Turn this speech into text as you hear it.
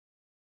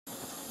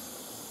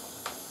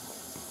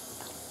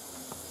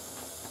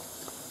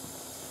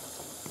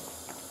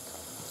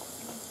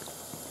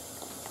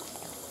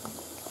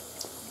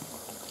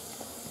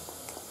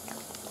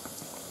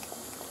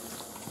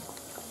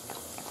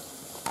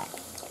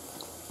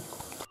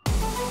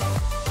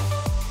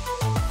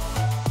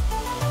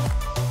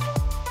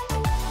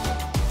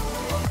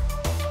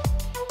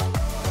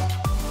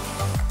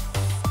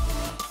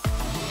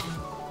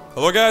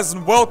Hello guys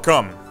and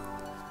welcome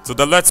to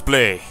the Let's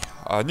Play,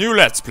 a new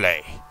Let's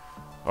Play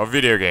of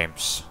video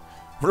games.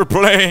 We're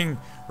playing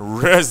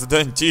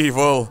Resident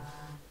Evil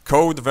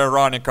Code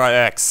Veronica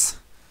X.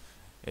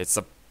 It's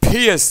a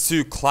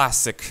PS2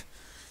 classic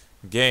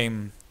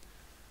game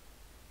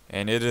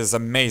and it is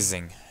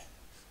amazing.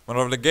 One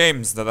of the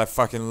games that I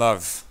fucking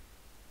love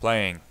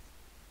playing.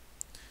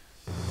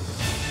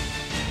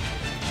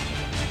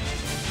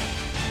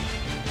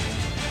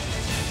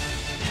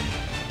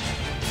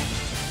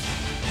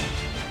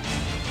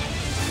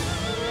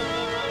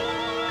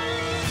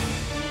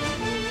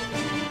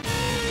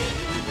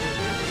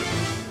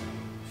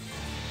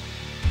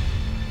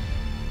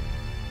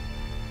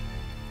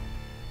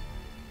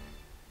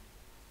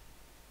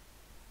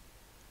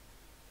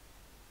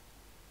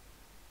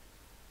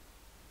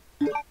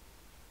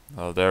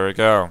 Well, there we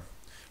go.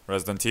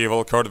 Resident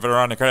Evil Code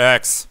Veronica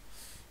X.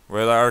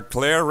 With our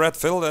Claire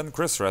Redfield and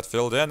Chris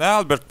Redfield and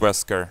Albert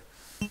Wesker.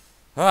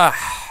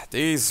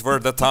 These were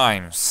the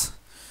times.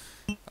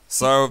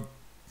 So,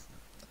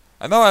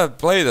 I know I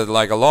played it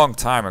like a long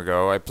time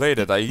ago. I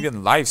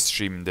even live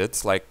streamed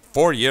it like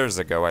 4 years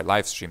ago. I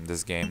live streamed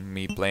this game,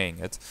 me playing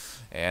it.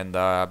 And,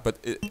 but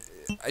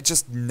I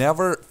just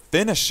never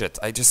finished it.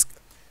 I just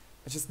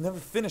never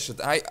finished it.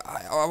 I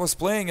was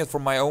playing it for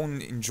my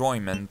own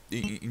enjoyment,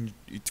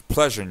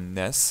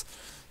 pleasureness,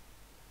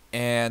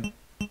 and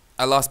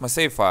I lost my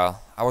save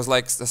file. I was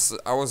like,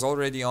 I was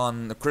already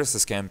on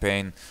Chris's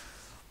campaign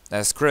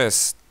as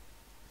Chris,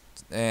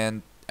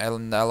 and I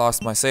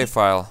lost my save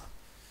file.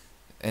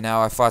 And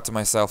now I thought to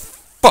myself,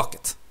 fuck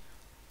it,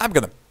 I'm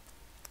gonna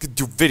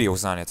do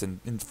videos on it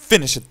and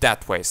finish it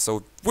that way.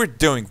 So we're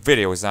doing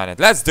videos on it.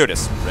 Let's do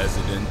this.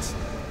 Resident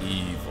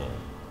Evil.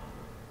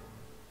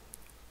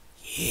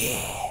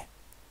 Yeah.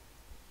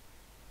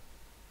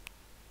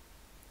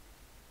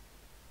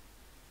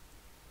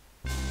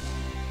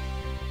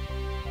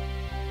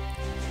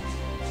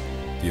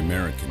 The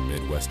American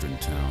Midwestern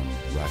town,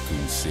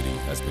 Raccoon City,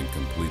 has been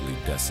completely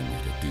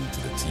decimated due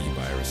to the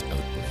T-virus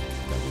outbreak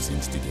that was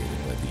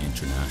instigated by the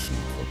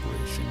international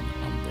corporation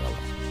Umbrella.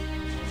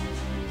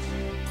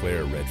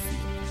 Claire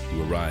Redfield,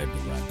 who arrived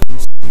in Raccoon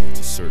City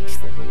to search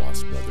for her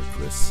lost brother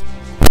Chris,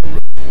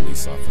 and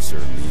police officer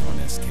Leon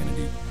S.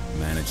 Kennedy,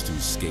 managed to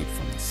escape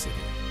from the city.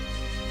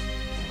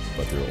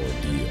 But their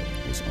ordeal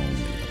was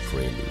only a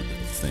prelude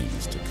of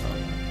things to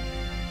come.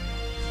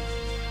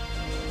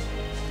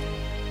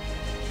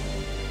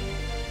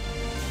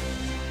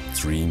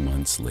 Three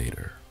months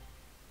later.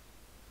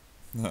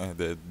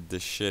 the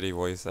shitty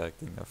voice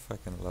acting, I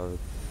fucking love it.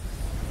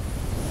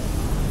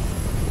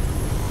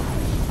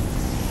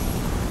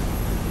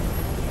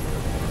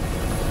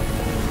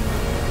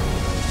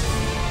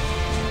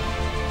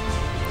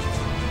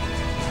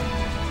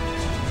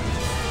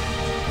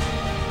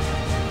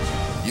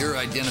 Your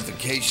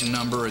identification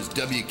number is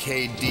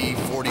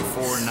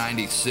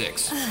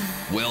WKD4496.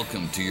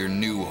 Welcome to your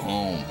new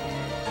home.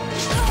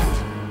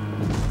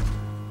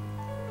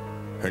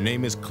 Her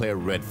name is Claire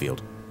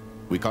Redfield.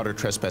 We caught her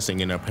trespassing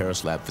in our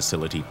Paris lab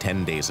facility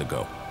 10 days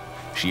ago.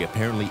 She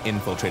apparently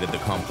infiltrated the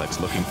complex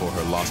looking for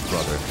her lost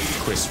brother,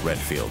 Chris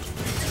Redfield,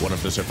 one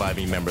of the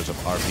surviving members of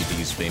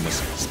RPD's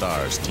famous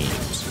STARS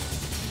teams.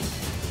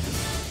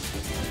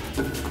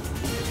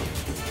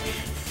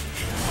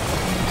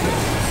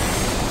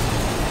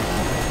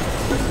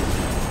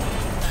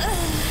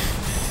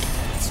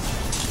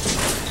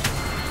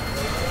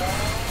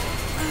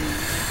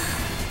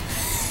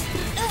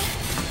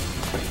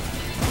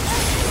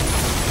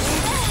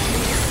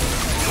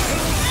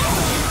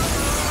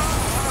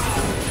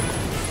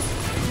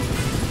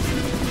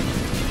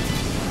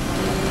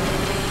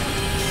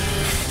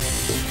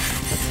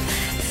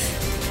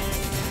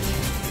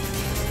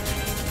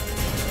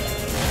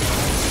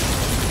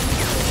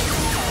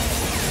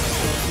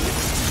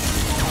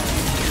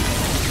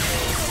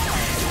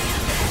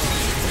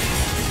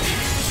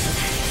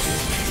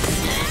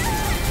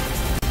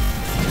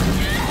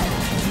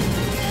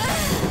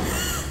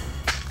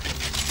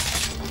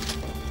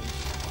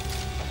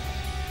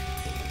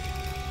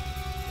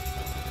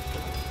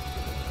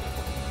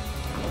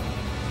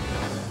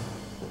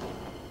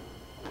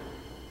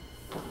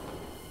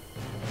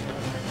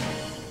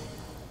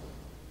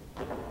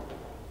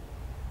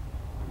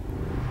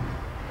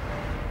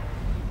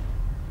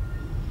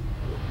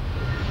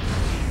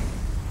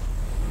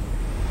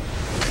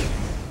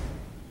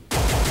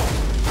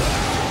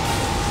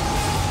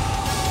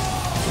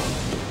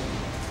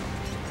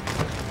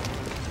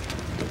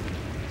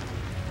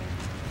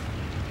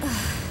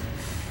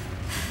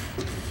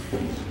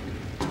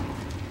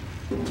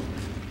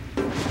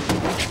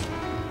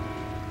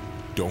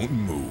 Don't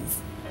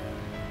move.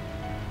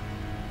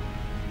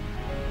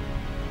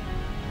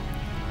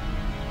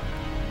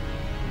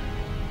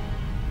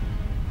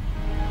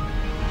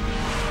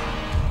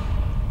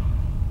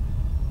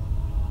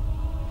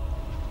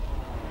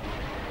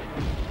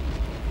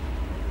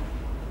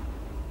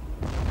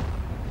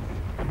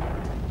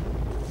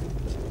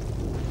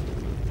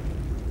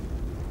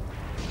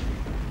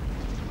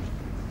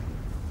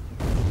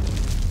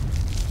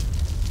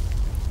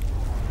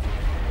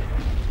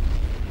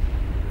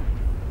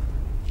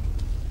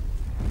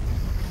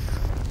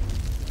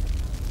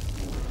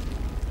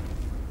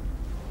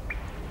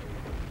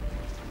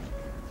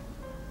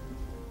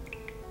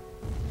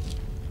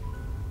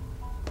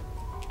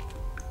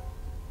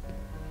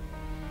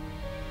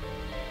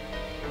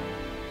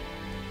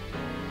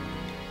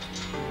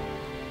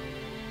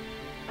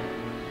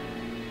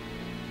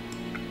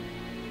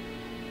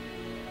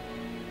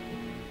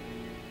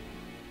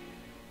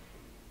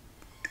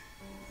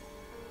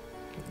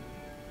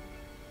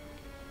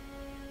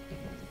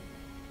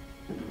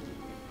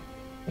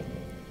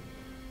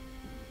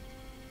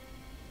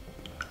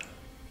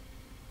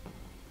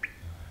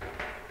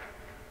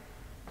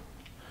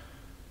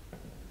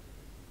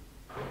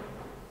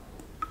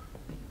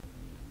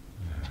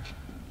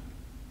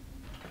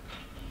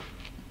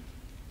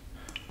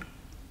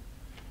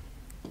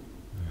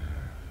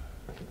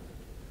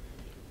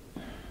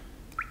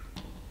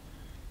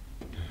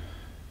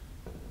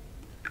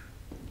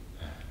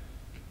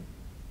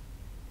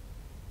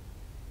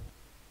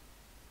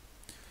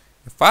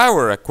 If I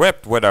were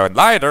equipped with a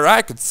lighter,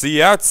 I could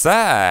see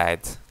outside.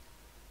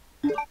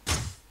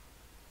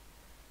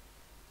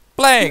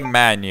 Playing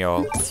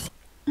manual.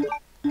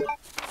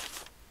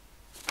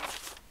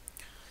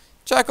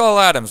 Check all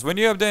items. When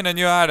you obtain a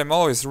new item,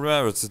 always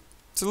remember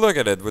to look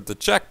at it with the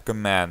check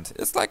command.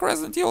 It's like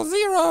Resident Evil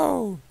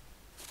 0!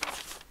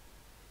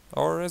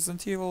 Or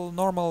Resident Evil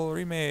normal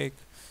remake.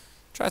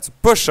 Try to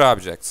push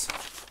objects.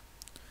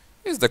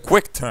 Use the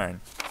quick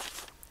turn.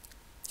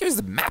 Use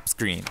the map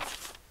screen.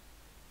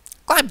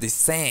 Climb the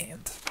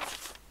sand.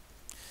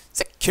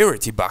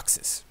 Security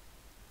boxes.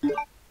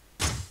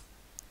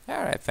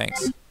 Alright,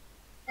 thanks.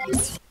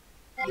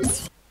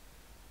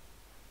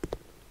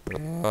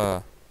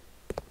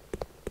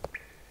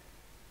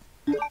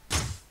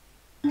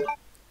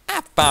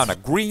 I found a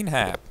green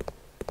hat.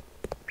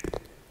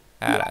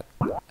 Ah,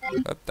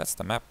 that's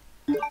the map.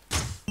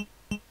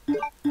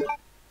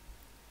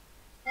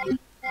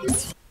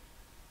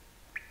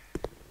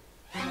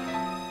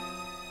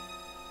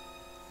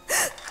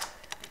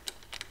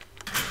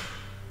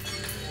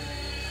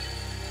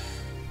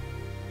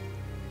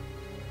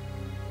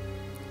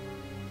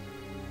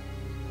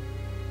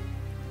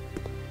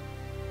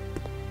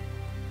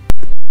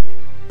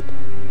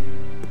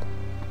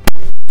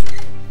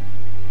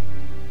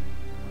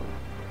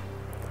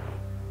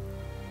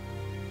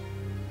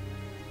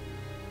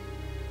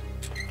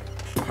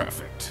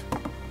 Perfect.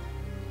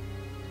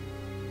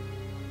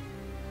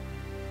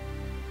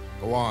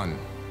 Go on.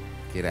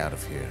 Get out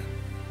of here.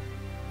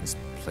 This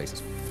place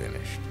is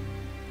finished.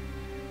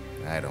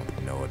 I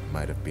don't know, it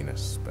might have been a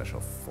special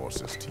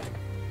forces team.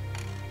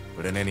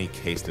 But in any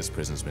case, this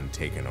prison's been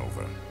taken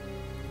over.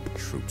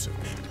 Troops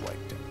have been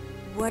wiped out.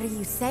 What are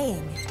you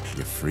saying?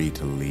 You're free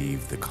to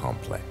leave the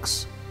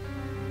complex.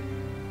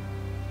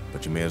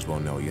 But you may as well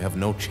know you have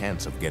no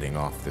chance of getting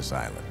off this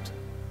island.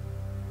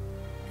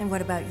 And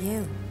what about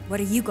you? What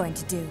are you going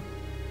to do?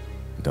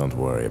 Don't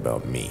worry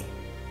about me.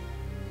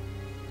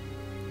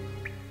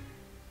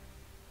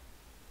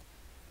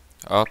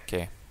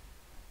 Okay.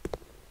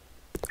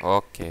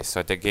 Okay,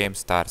 so the game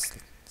starts.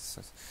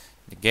 So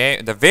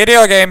the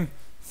video game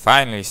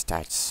finally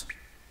starts.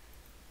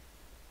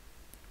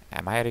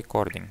 Am I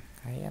recording?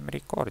 I am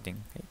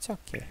recording. It's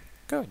okay.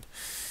 Good.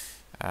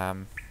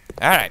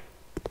 Alright.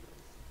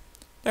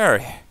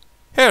 There.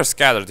 Hair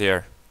scattered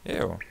here.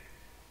 Ew.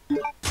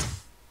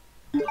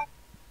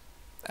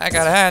 I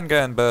got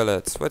handgun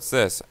bullets. What's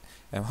this?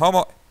 A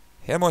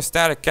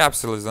hemostatic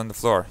capsule is on the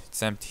floor.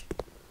 It's empty.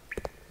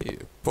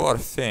 You poor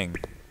thing.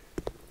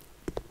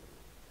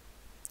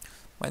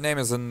 My name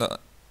is in the...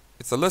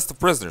 It's a list of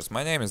prisoners.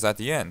 My name is at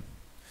the end.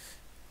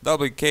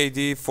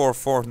 WKD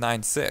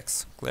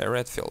 4496. Claire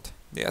Redfield.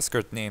 The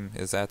escort name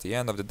is at the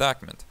end of the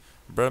document.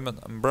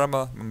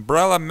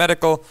 Umbrella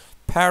Medical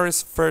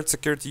Paris 3rd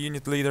Security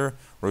Unit Leader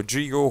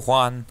Rodrigo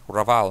Juan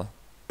Raval.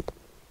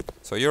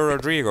 So you're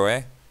Rodrigo,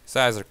 eh? His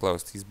eyes are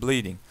closed. He's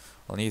bleeding.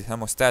 I'll need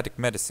hemostatic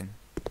medicine.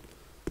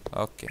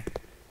 Okay.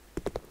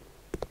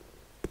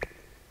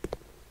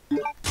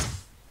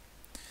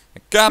 A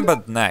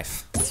combat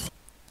knife.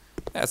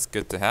 That's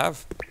good to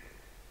have.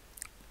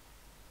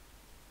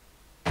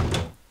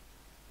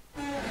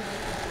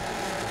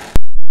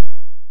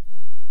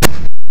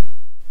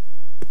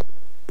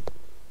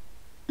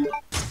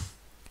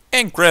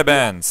 Ink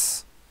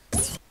ribbons.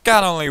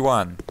 Got only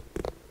one.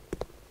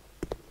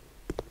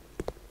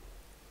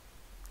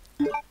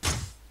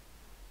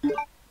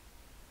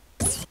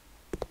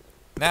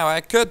 Now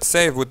I could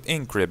save with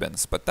ink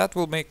ribbons, but that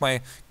will make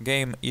my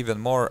game even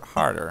more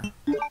harder.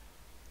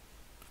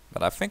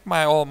 But I think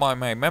all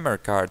my memory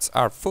cards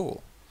are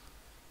full.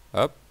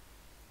 Oh,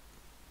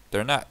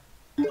 they're not.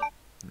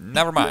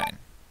 Never mind.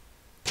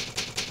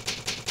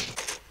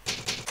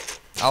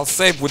 I'll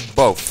save with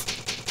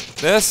both.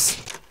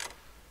 This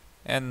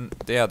and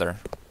the other.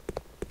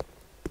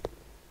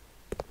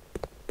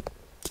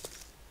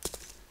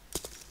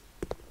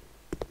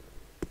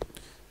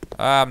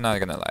 I'm not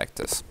gonna like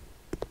this.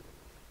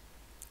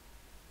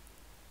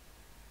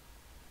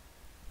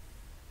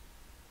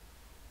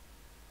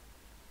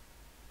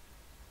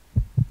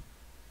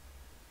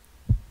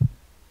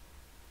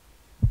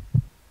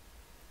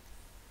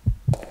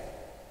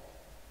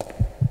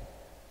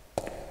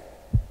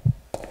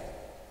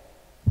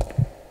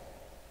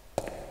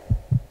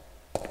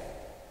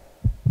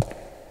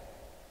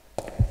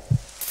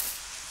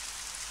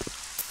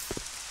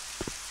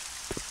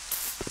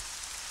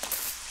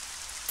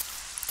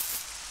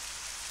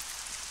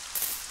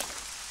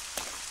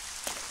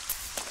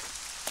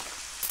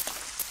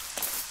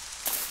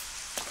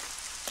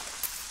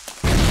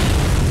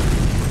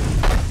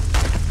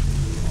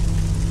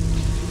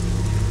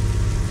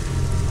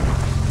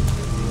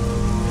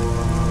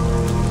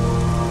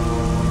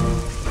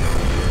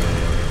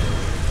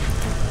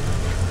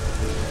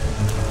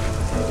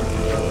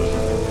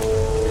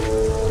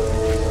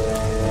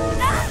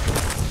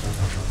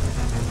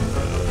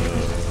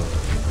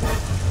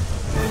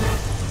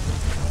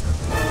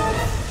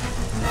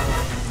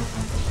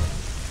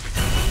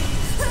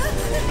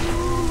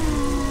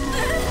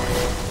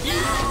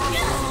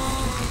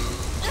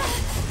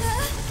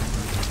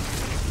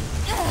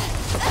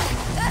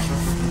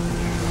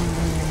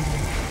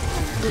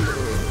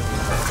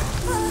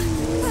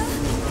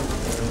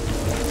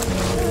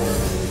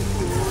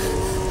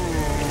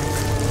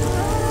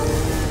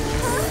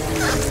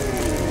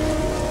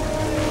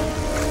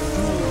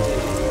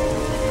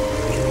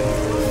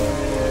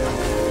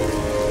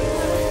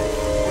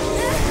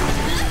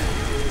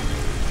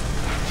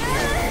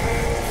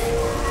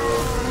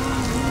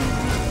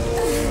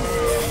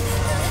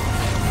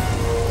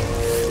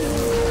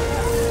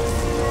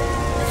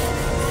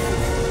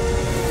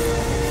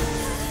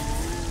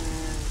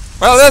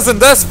 Well, isn't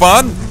this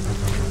fun?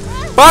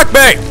 Fuck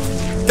me!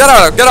 Get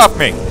out! Get off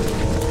me!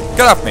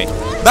 Get off me!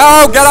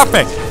 No! Get off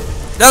me!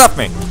 Get off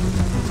me!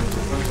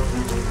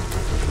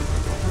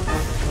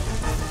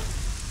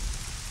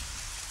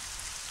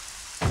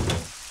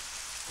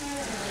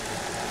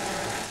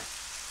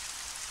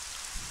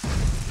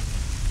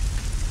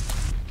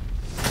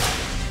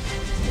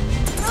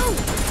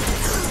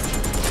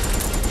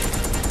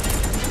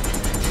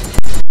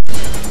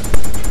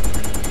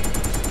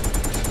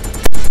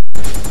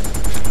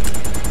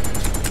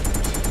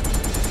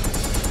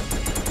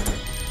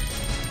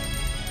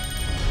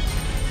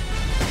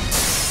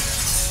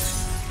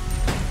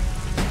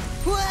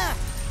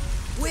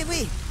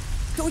 Wait,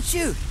 don't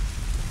shoot.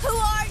 Who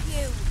are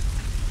you?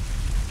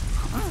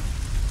 Huh?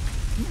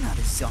 You're not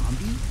a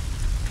zombie.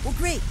 Well,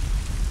 great.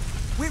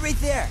 Wait right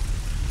there.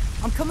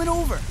 I'm coming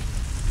over.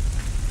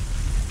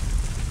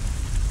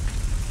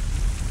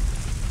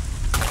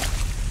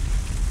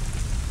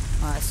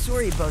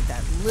 Sorry about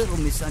that little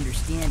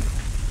misunderstanding,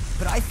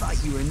 but I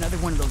thought you were another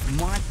one of those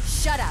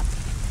Shut up.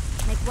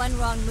 Make one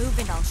wrong move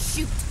and I'll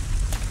shoot.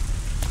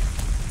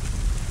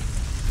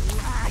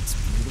 Relax,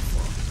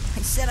 beautiful.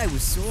 I said I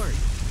was sorry.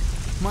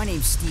 My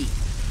name's Steve.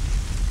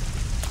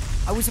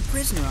 I was a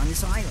prisoner on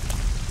this island.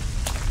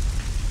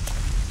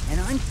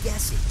 And I'm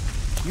guessing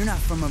you're not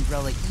from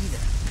Umbrella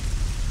either.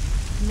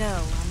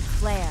 No, I'm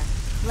Claire.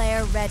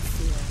 Claire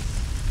Redfield.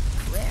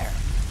 Claire?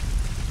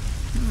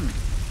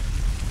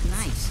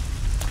 Nice.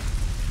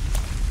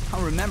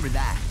 I'll remember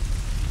that.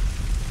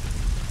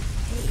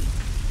 Hey,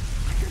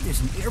 I heard there's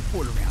an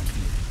airport around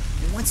here.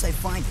 And once I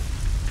find it,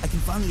 I can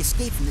finally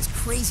escape from this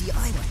crazy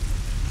island.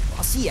 Well,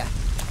 I'll see ya.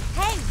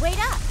 Hey, wait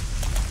up!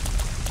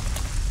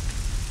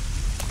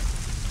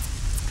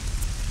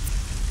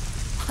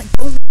 I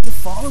don't want you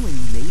following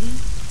me, lady.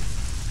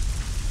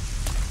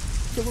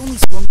 You'll only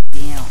slow me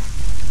down.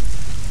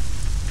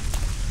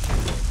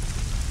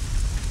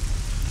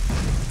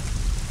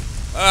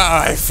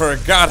 I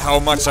forgot how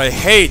much I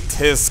hate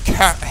his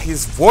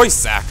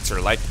voice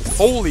actor. Like,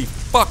 holy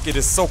fuck, it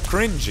is so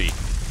cringy.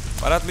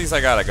 But at least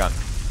I got a gun.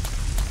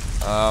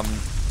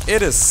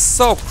 It is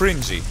so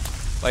cringy.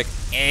 Like,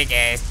 hey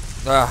guys.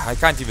 I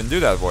can't even do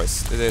that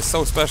voice. It is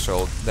so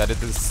special that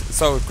it is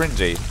so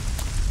cringy.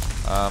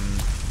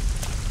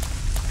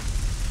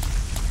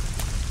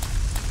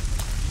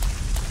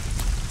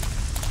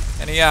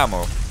 Any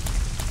ammo?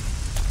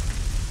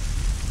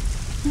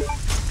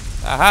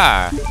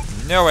 Aha!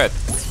 Knew it!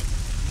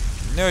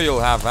 Knew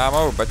you'll have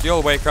ammo, but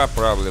you'll wake up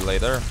probably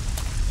later.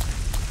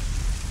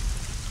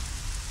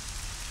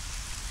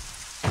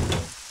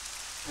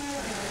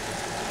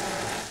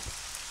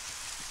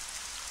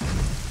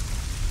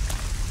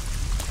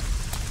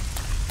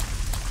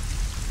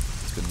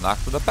 It's good knock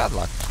with a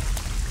padlock.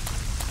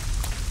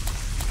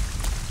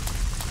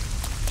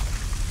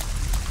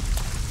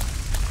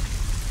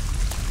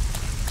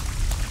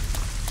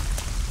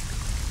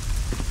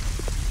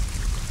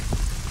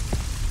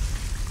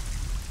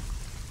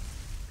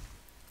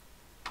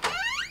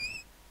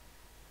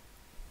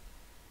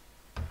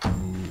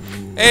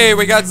 Hey,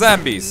 we got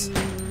zombies.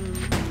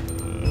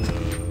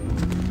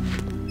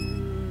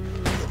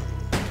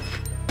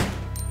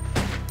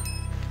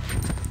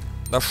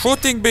 The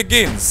shooting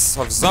begins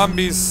of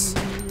zombies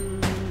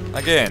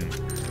again.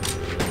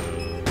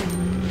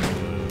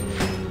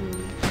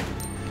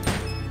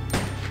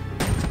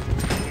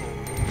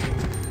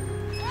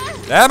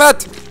 Damn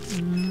it!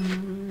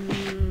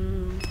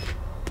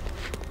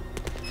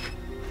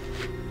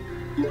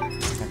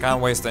 I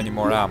can't waste any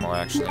more ammo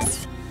actually.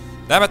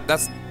 Damn it,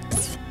 that's...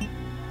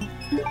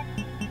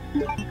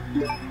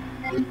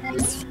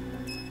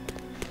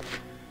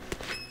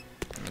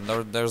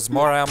 There's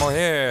more ammo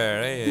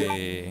here.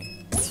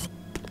 Hey.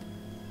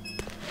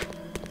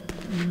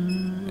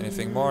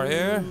 Anything more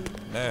here?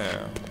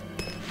 No.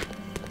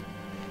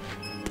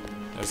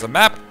 There's a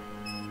map.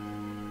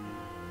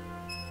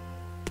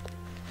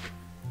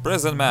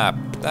 Prison map.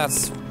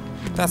 That's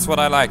what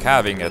I like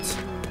having it.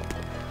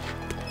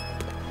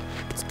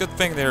 It's a good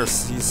thing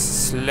he's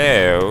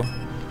slow.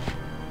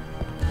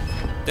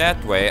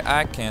 That way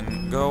I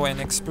can go and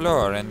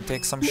explore and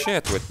take some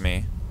shit with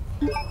me.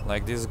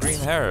 Like these green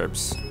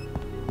herbs.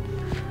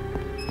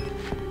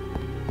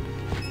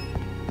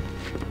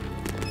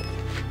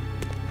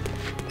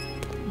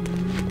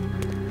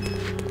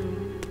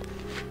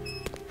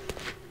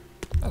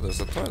 Oh, there's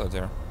a toilet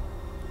here.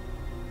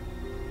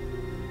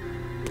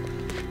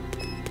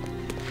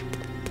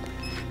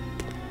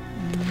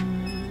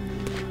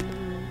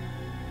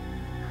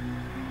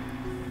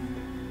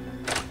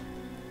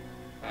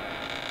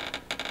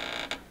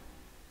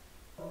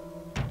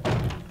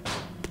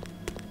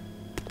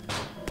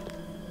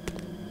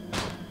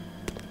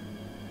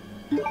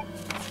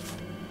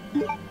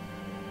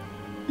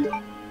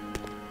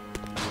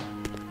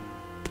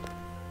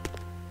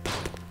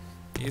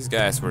 These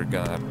guys are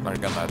gonna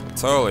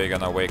totally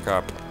gonna wake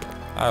up.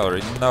 I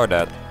already know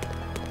that.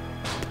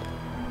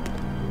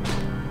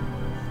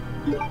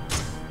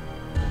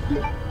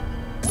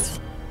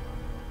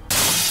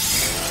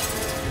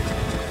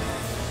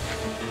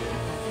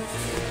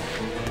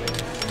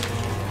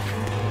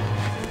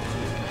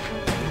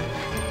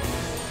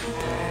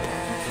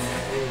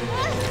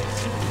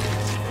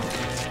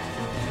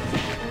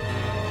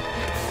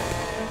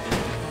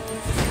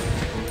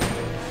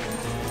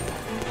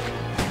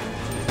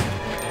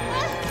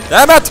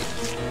 Damn it!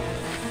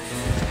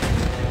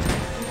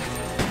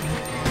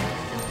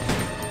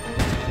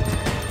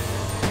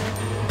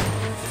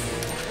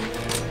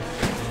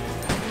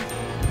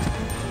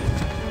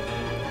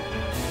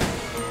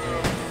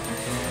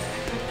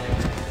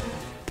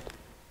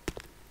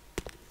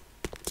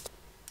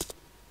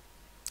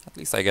 At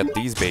least I get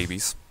these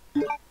babies.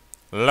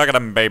 Look at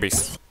them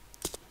babies.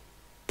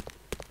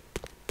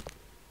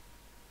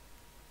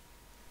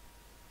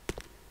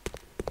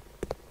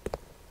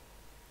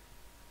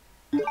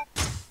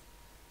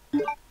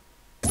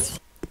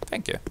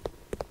 Thank you.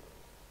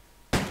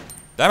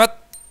 Damn it!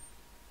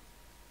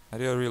 How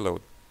do you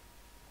reload?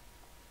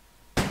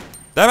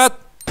 Damn it!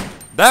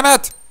 Damn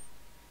it!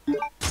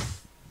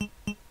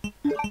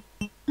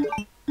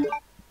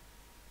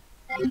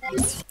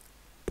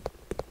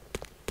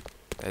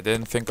 I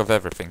didn't think of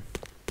everything.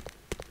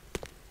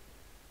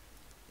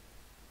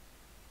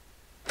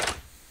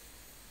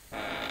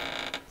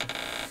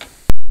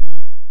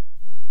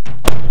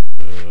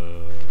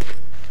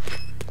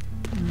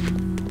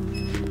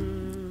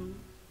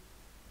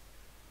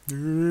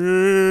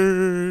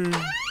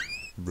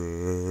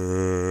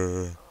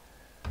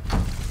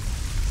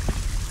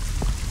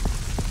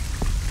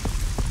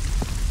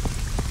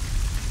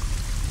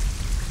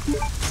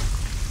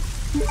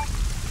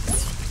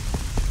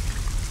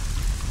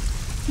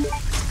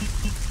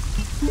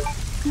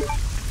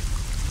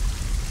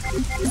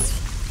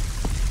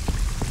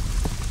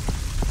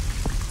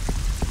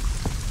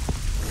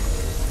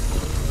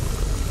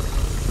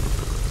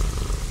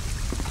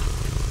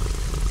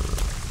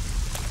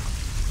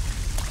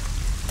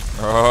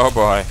 Oh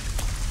boy.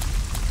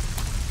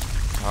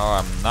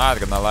 Oh, I'm not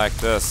gonna like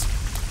this.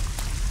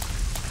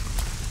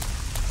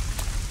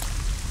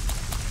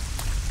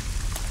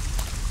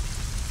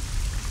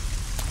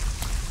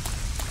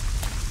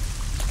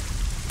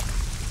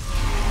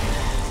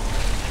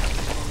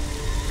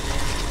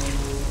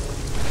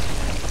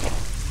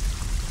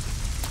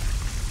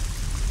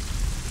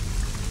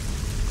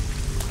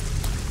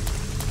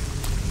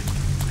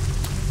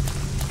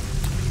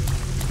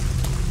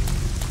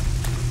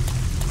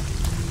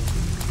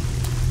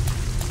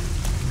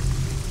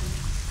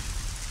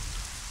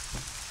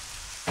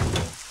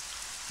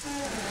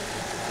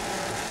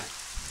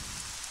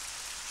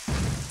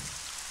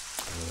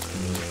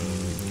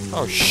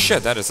 Oh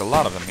shit, that is a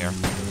lot of them here.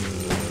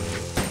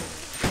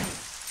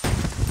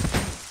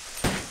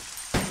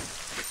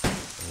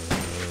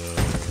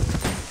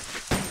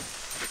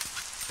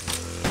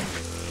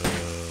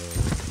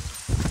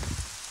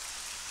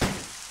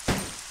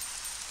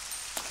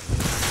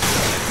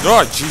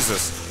 Oh,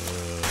 Jesus.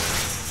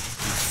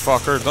 You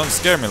fucker, don't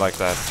scare me like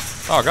that.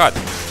 Oh, God.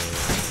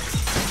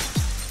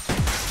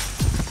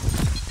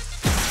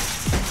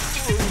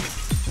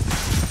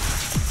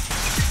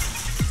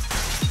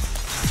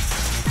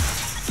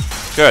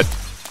 Good.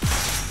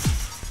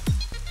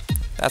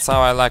 That's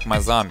how I like my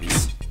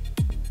zombies.